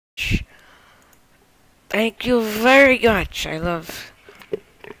Thank you very much. I love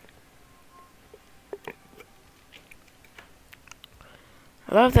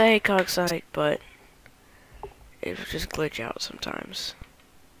the ACOG site, but it will just glitch out sometimes.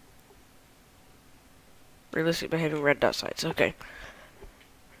 Realistic behaving red dot sites. Okay.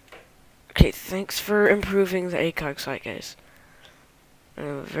 Okay, thanks for improving the ACOG site, guys. I'm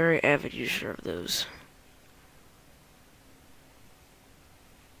a very avid user of those.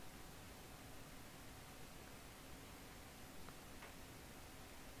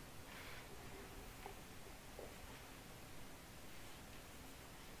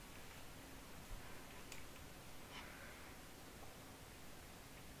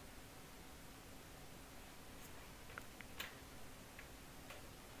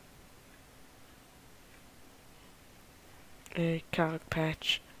 ACOG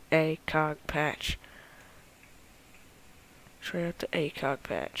patch. ACOG patch. Try out the ACOG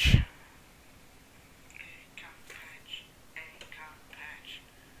patch.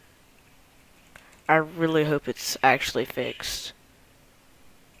 I really hope it's actually fixed.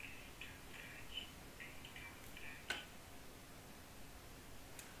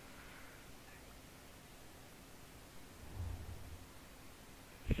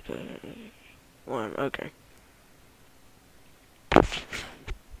 One, okay.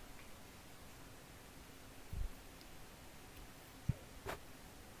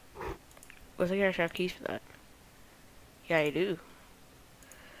 I think I actually have keys for that. Yeah, I do.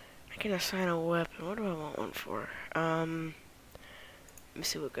 I can assign a weapon. What do I want one for? Let me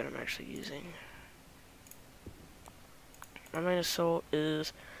see what gun I'm actually using. My main assault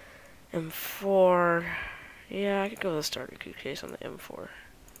is M4. Yeah, I could go with a starter case on the M4.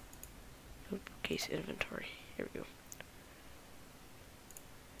 Oop, case inventory. Here we go.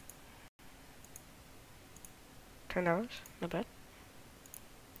 $10. Not bad.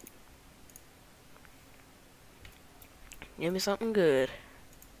 Give me something good.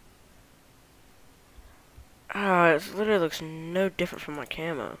 Ah, it literally looks no different from my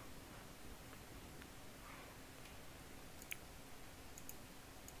camo.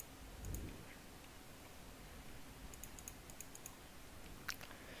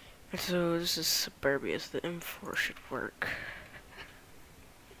 And so this is Suburbia, so the M4 should work.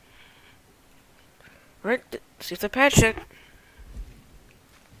 Right, see if they patch it.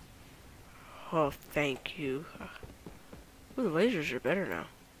 Oh, thank you. Ooh, the lasers are better now.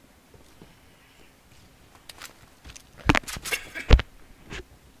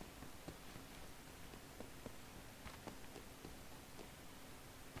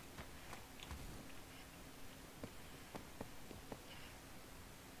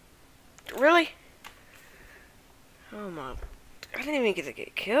 Really? Oh my. I didn't even get to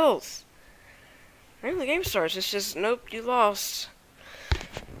get kills. Right when the game starts, it's just, nope, you lost.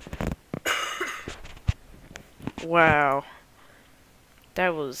 Wow.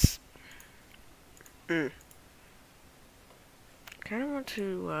 That was... Kinda want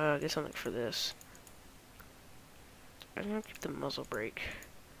to, get something for this. I'm gonna keep the muzzle brake.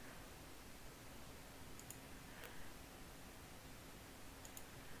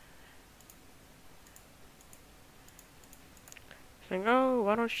 Think, oh,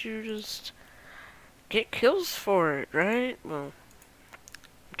 why don't you just get kills for it, right? Well,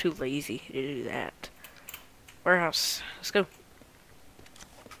 I'm too lazy to do that. Warehouse, let's go.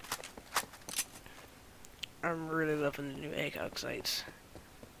 I'm really loving the new ACOG sites.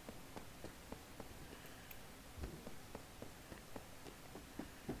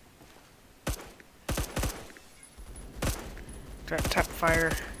 Tap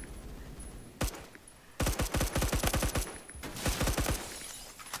fire.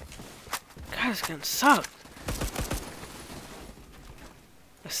 God, this gun sucks.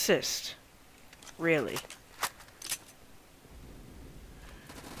 Assist. Really?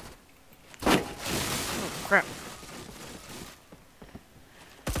 Oh, crap.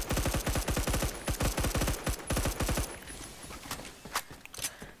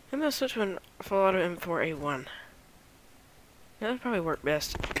 I'm gonna switch to an full auto M4A1. That would probably work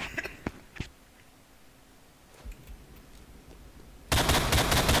best.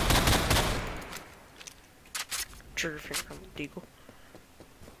 Trigger finger from the deagle.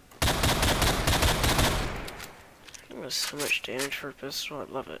 That was so much damage for a pistol, I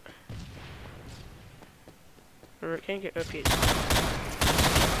love it. Or it can get OP.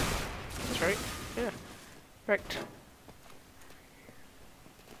 That's right. Yeah. Right.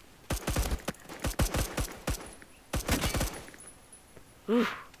 Ooh.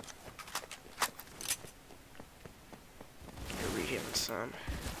 You're rehealing some.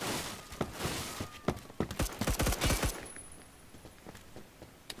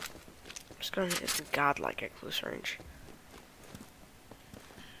 Just gonna hit it godlike at close range.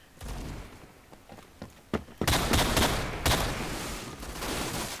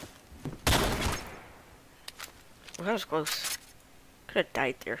 Well, that was close. Could have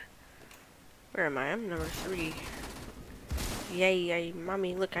died there. Where am I? I'm number 3. Yay,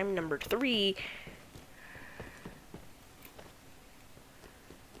 mommy, look, I'm number 3.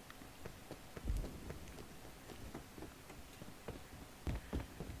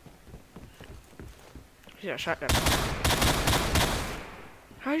 He's got a shotgun.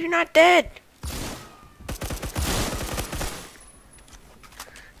 How are you not dead?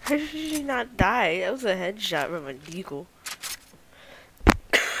 How did you not die? That was a headshot from a deagle.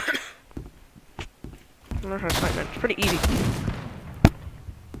 I don't know how to fight that. It's pretty easy.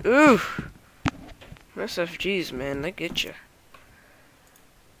 Ooh! SFGs, man, they get you.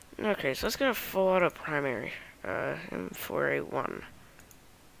 Okay, so let's get a full auto primary. M4A1.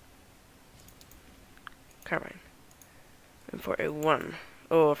 Carbine. M4A1.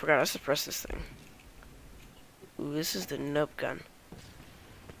 Oh, I forgot, I suppressed this thing. Ooh, this is the nope gun.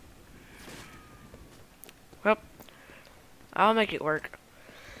 Well, I'll make it work.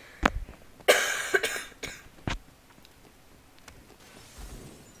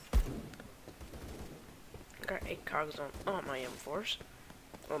 Got 8 cogs on my M4s.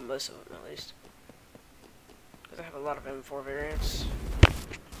 Well, most of them at least. Because I have a lot of M4 variants.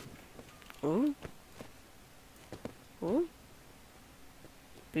 Ooh. Ooh.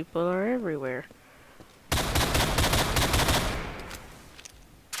 People are everywhere.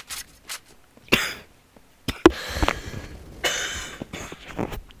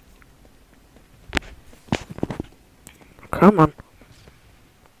 Come on.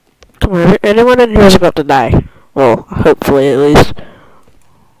 Come on, anyone in here is about to die. Well, hopefully at least.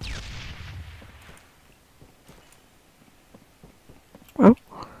 Well.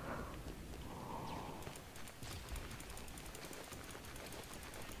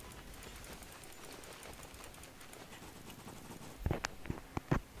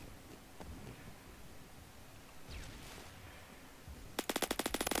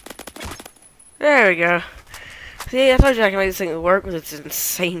 There we go. See, I told you I can make this thing work with its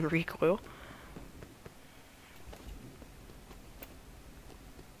insane recoil.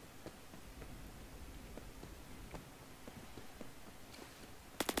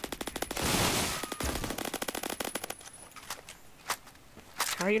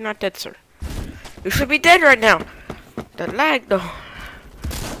 How are you not dead, sir? You should be dead right now! That lag, though.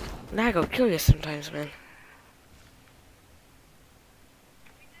 Lag will kill you sometimes, man.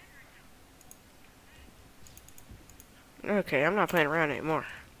 Okay, I'm not playing around anymore.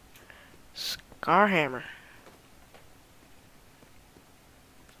 Scar hammer.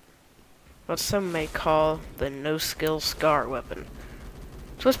 What some may call the no-skill scar weapon.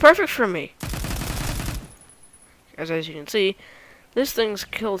 So it's perfect for me. As you can see, this thing's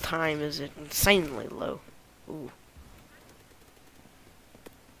kill time is insanely low. Ooh.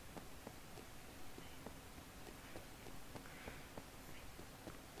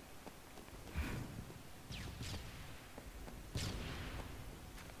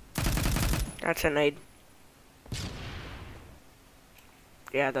 That's a nade.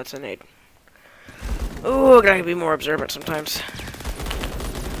 Yeah, that's a nade. Ooh, I gotta be more observant sometimes.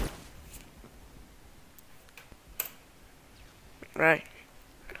 Right.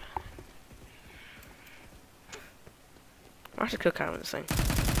 Watch the kill count with this thing.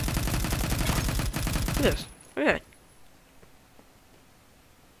 Look at this. Look at it.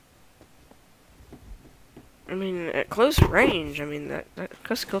 I mean, at close range, I mean, that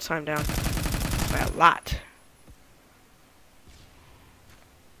cuts kill time down by a lot.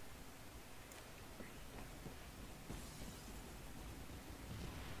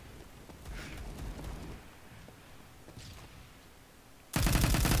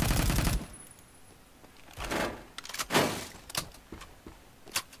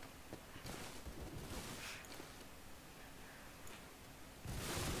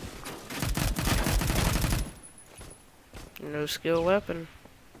 No skill weapon.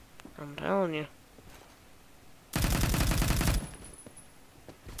 I'm telling you.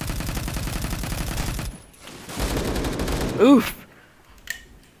 Oof.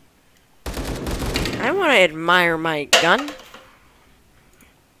 I want to admire my gun.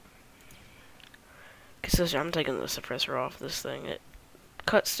 Because I'm taking the suppressor off this thing. It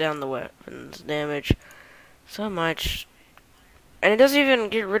cuts down the weapon's damage so much. And it doesn't even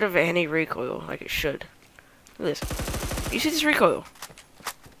get rid of any recoil like it should. Look at this. You see this recoil?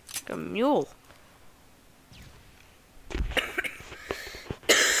 Like a mule.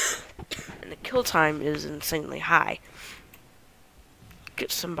 And the kill time is insanely high.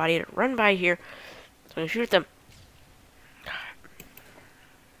 get somebody to run by here so I can shoot them.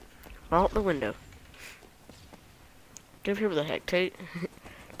 Vault the window. Get up here with the heck to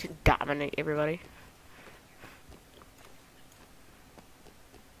dominate everybody.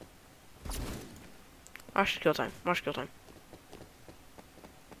 Watch the kill time. Watch the kill time.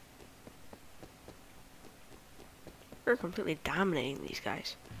 We're completely dominating these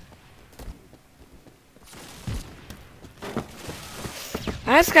guys.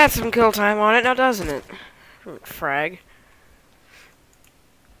 That's got some kill time on it now, doesn't it? Frag.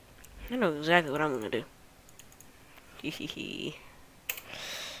 I know exactly what I'm gonna do. Hehehe.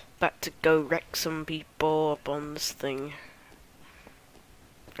 About to go wreck some people up on this thing.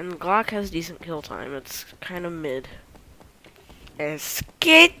 And the Glock has decent kill time. It's kind of mid.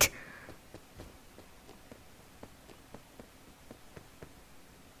 Skit!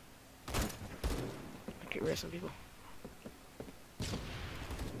 Get rid of some people.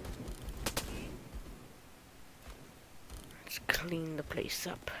 Let's clean the place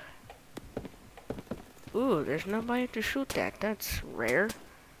up. Ooh, there's nobody to shoot at. That's rare.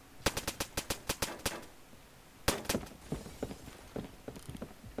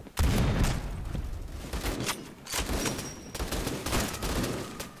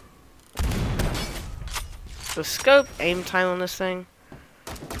 The scope aim time on this thing,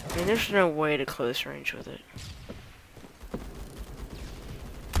 I mean, there's no way to close range with it.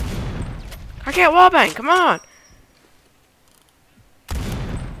 I can't wallbang, come on!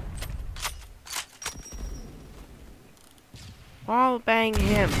 Wallbang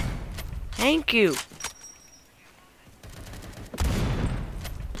him. Thank you!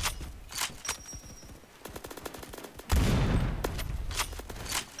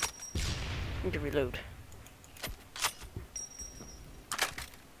 Need to reload.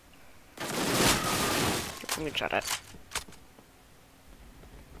 I'm gonna shot at.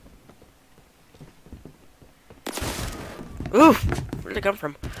 Oof! Where'd they come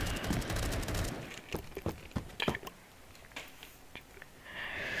from?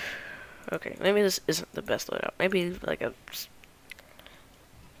 Okay, maybe this isn't the best loadout. Maybe like a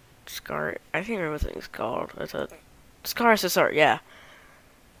Scar. I think I remember what thing's called. It's a Scar SSR. Yeah,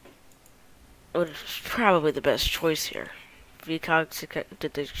 which is probably the best choice here. VCOG,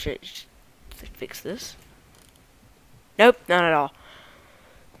 did they fix this? Nope, not at all.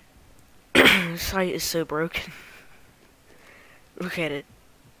 The site is so broken. Look at it.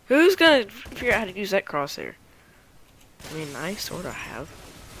 Who's gonna figure out how to use that crosshair? I mean, I sorta have.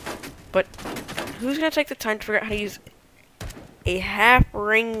 But who's gonna take the time to figure out how to use a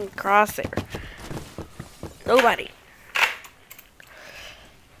half-ring crosshair? Nobody.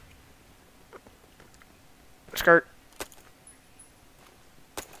 Skirt.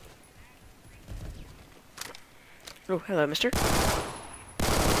 Oh, hello, mister.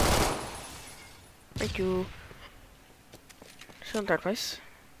 Thank you. Still in third place.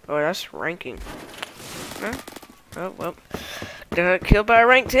 Oh, that's ranking. Huh? Oh, well. Got killed by a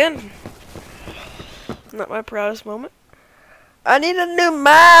rank 10. Not my proudest moment. I need a new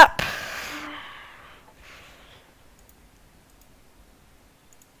map!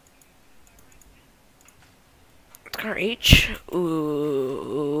 Scar H.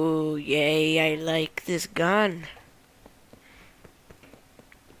 Ooh, yay, I like this gun.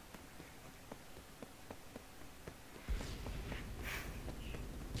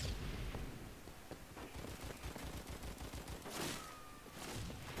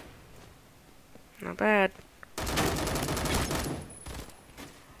 Not bad.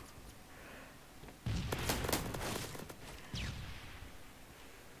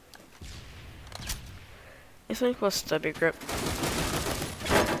 This thing plus stubby grip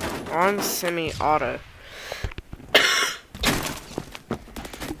on semi-auto.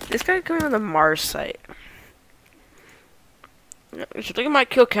 This guy coming on the Mars site. You should look at my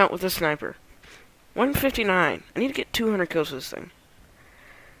kill count with this sniper. 159. I need to get 200 kills with this thing.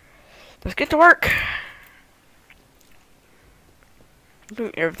 Let's get to work. I'm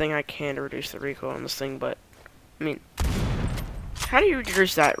doing everything I can to reduce the recoil on this thing, but I mean, how do you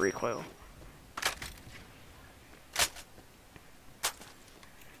reduce that recoil?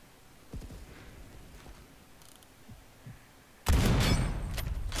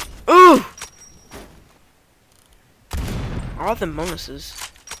 Ooh! All the bonuses.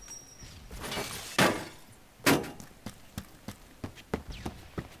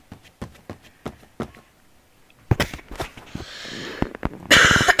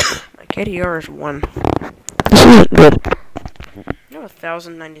 KDR is 1. Good. You have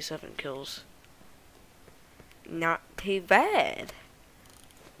 1,097 kills. Not too bad.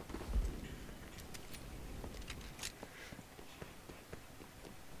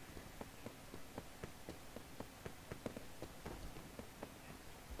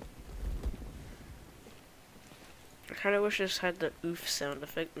 kinda wish this had the oof sound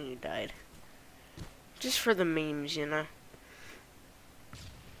effect when you died. Just for the memes, you know.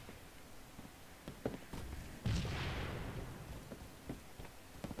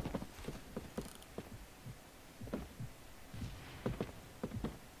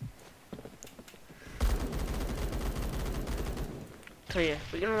 Tell you,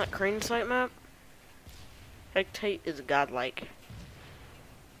 we get on that crane site map, Hectate is godlike.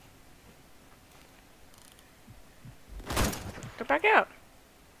 Get back out.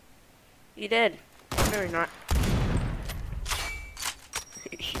 You dead. No, you're not.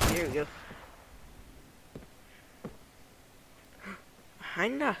 There we go.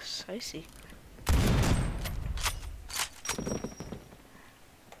 Behind us, I see.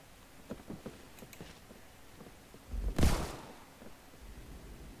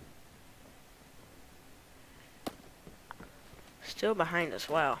 Still behind us,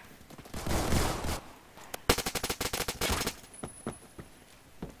 wow.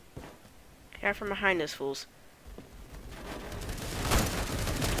 Get out from behind us, fools.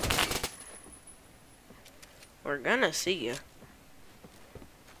 We're gonna see you.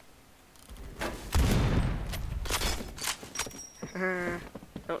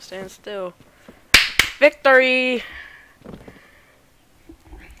 Don't stand still. Victory!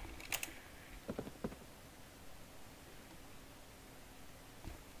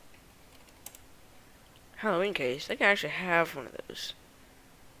 Halloween case. I think I actually have one of those.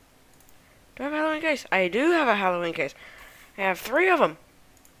 Do I have a Halloween case? I do have a Halloween case. I have 3 of them.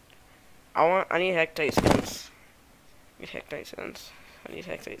 I need Hectate skins. I need Hectate skins. I need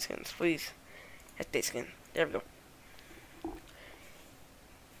Hectate skins, please. Hectate skin. There we go.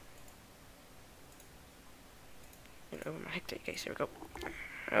 And open my Hectate case. There we go.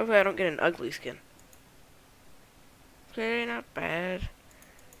 Hopefully I don't get an ugly skin. Okay, not bad.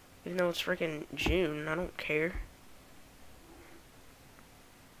 Even though it's freaking June, I don't care.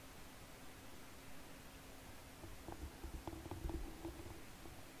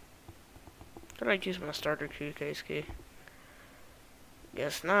 Did I use my starter case key?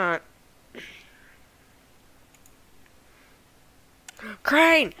 Guess not.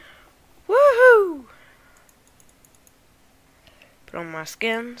 Crane! Woohoo! Put on my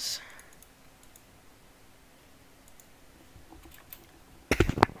skins.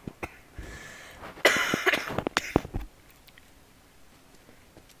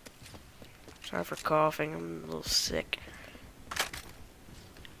 Sorry for coughing, I'm a little sick.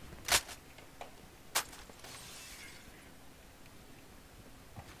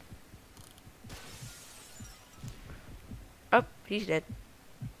 Oh, he's dead.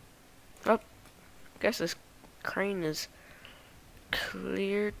 Oh, guess this crane is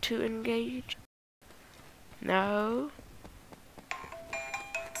clear to engage. No.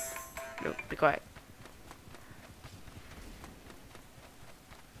 Nope, be quiet.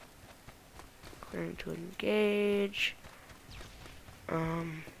 Clearing to engage. Let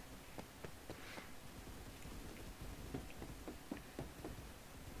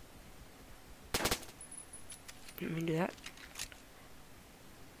me do that.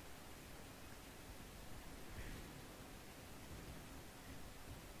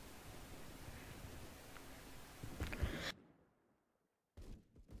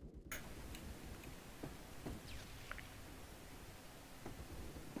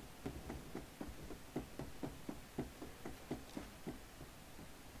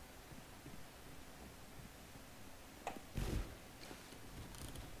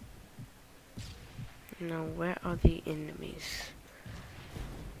 Now, where are the enemies?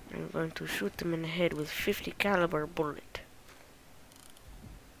 I'm going to shoot them in the head with 50 caliber bullet.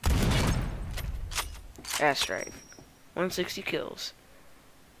 That's right. 160 kills.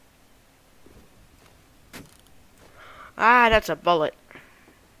 Ah, that's a bullet.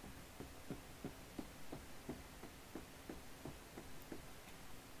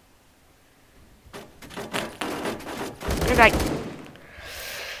 Good night.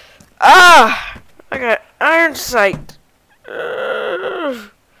 Ah! I got iron sight.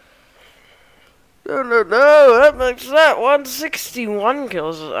 No, that makes that 161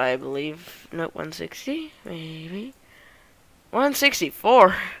 kills, I believe. No, 160, maybe.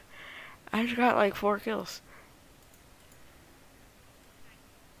 164. I just got like 4 kills.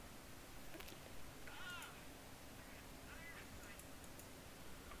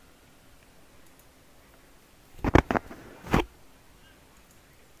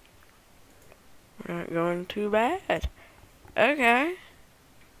 Not going too bad. Okay.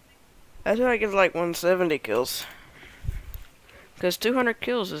 I feel like it's like 170 kills. Because 200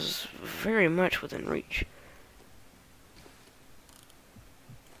 kills is very much within reach.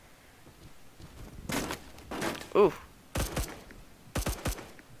 Ooh,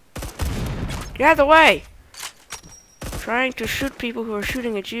 Get out of the way! Trying to shoot people who are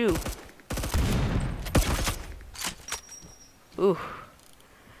shooting at you. Ooh.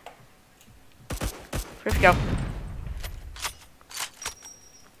 Where'd you go?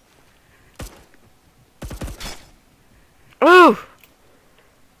 Ooh!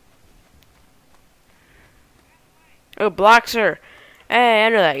 Oh, Bloxer. Hey, I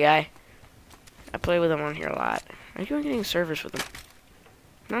know that guy. I play with him on here a lot. I keep on getting service with him.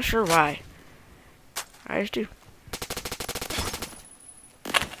 Not sure why. I just do.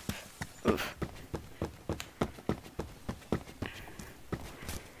 Oof.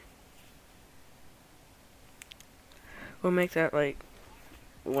 We'll make that like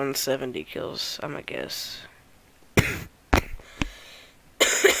 170 kills, I'm gonna guess.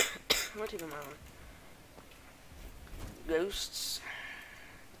 What team am I on? Ghosts.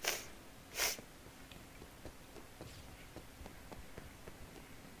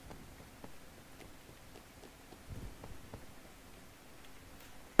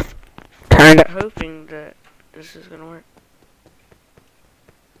 Kinda hoping that this is gonna work.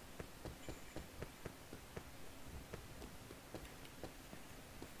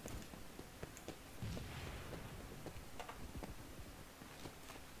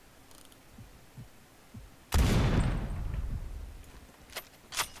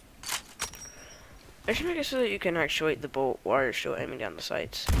 I should make it so that you can actuate the bolt while you're still aiming down the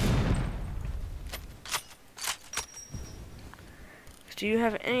sights. Do you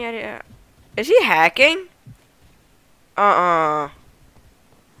have any idea? Is he hacking? I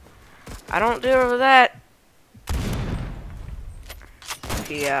don't deal with that.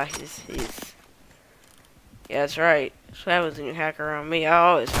 Yeah, he's. Yeah, that's right. So that was when you hack around me. I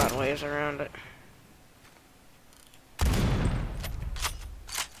always found ways around it.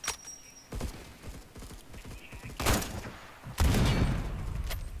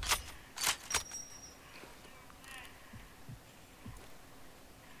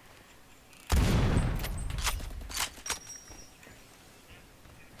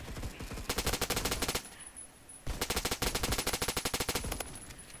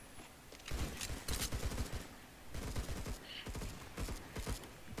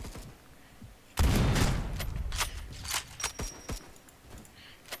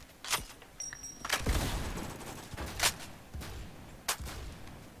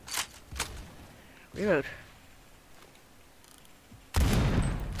 Reload.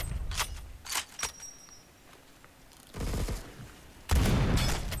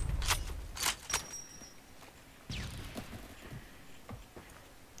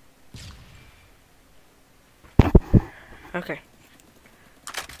 Okay.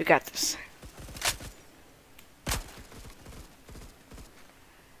 We got this.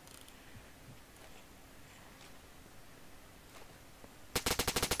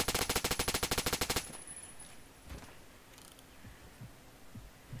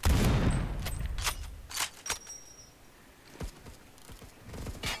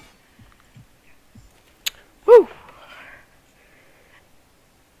 Woo!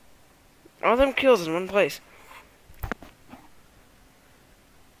 All them kills in one place.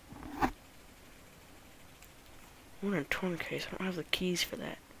 One in torn case. I don't have the keys for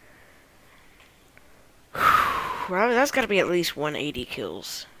that. Well, that's got to be at least 180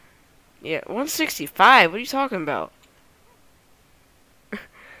 kills. Yeah, 165. What are you talking about?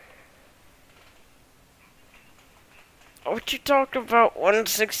 What you talking about?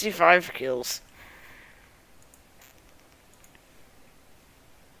 165 kills.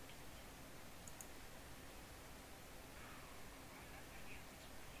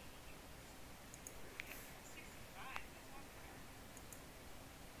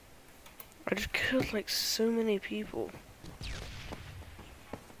 I just killed like so many people.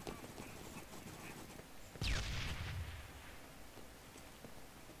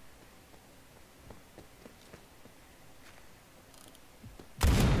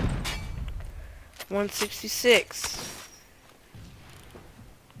 One 166.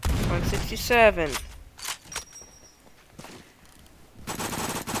 167.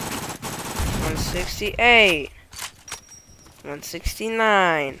 168.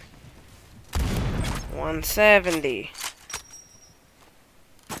 169. 170.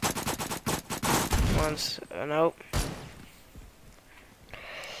 Nope.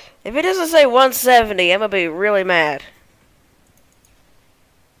 If it doesn't say 170, I'm gonna be really mad.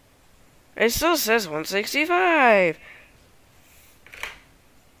 It still says 165.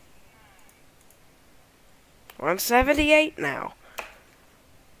 178 now.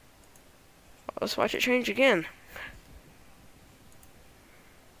 Let's watch it change again.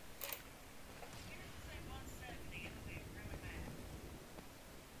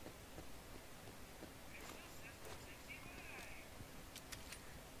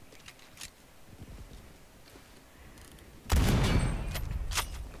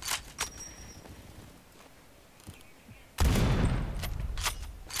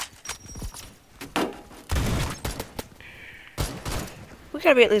 We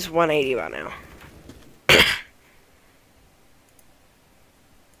gotta be at least 180 by now.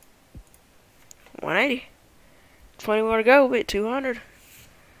 180. 20 more to go. We're at 200.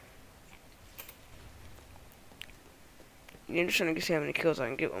 I'm interested to see how many kills I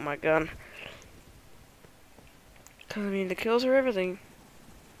can get with my gun. Cause I mean, the kills are everything.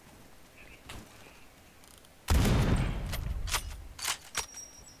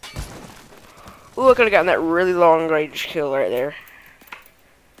 Ooh, I could have gotten that really long range kill right there.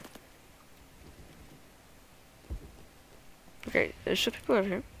 Okay, there's some people over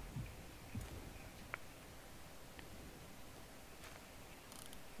here.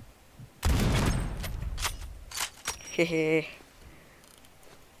 Hehe.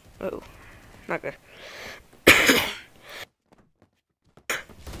 Oh, not good.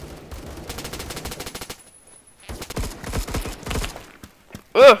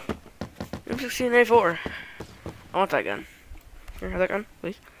 Ugh! M16A4. I want that gun. Here, have that gun,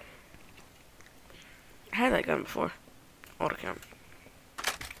 please. I had that gun before. Auto count.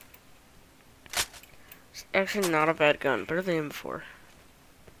 It's actually not a bad gun. Better than M4.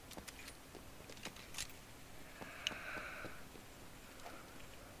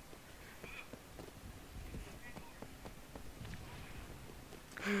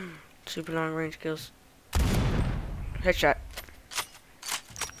 Super long range kills. Headshot.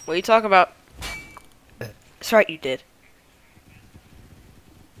 What are you talking about? That's right, you did.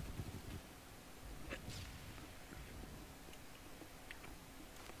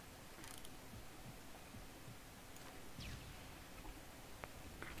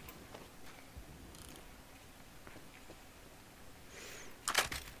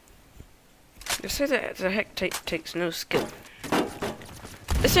 They say that the heck takes no skill.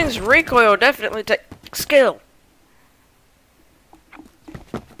 This thing's recoil definitely takes skill.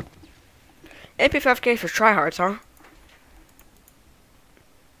 MP5K for tryhards, huh?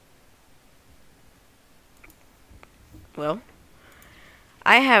 Well,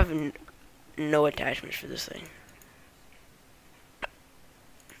 I have no attachments for this thing.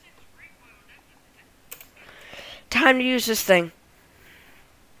 Time to use this thing.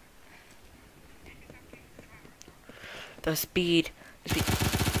 The speed.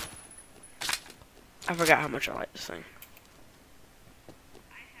 I forgot how much I like this thing.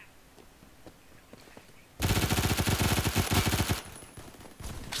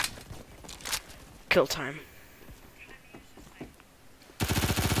 Kill time.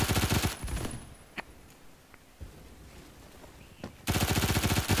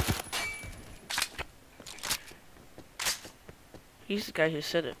 He's the guy who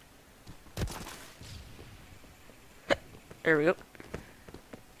said it. There we go.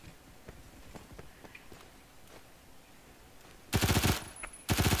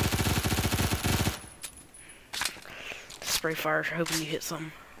 Spray fire, hoping you hit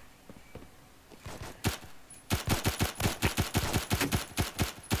something.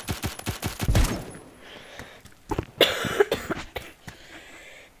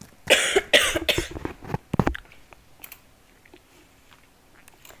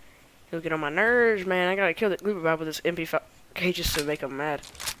 He'll get on my nerves, man. I gotta kill that group about with this MP5K just to make them mad.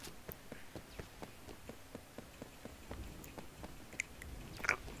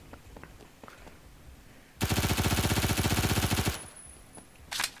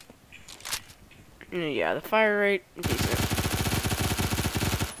 Yeah, the fire rate, decent.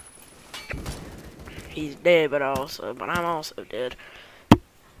 He's dead, but I'm also dead.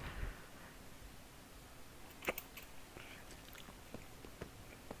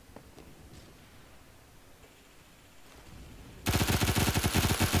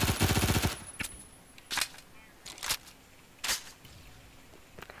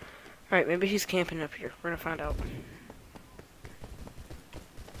 Alright, maybe he's camping up here. We're gonna find out.